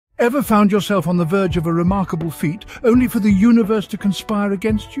Ever found yourself on the verge of a remarkable feat, only for the universe to conspire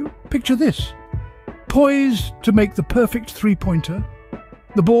against you? Picture this. Poised to make the perfect three-pointer,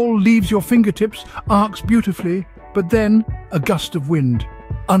 the ball leaves your fingertips, arcs beautifully, but then a gust of wind.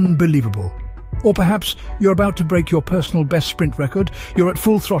 Unbelievable. Or perhaps you're about to break your personal best sprint record. You're at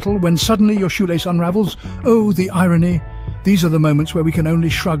full throttle when suddenly your shoelace unravels. Oh, the irony. These are the moments where we can only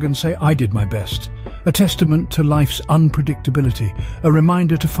shrug and say, I did my best. A testament to life's unpredictability, a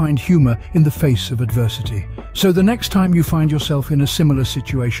reminder to find humor in the face of adversity. So the next time you find yourself in a similar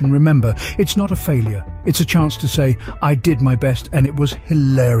situation, remember, it's not a failure. It's a chance to say, I did my best and it was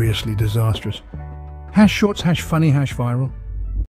hilariously disastrous. #shorts, #funny, #viral.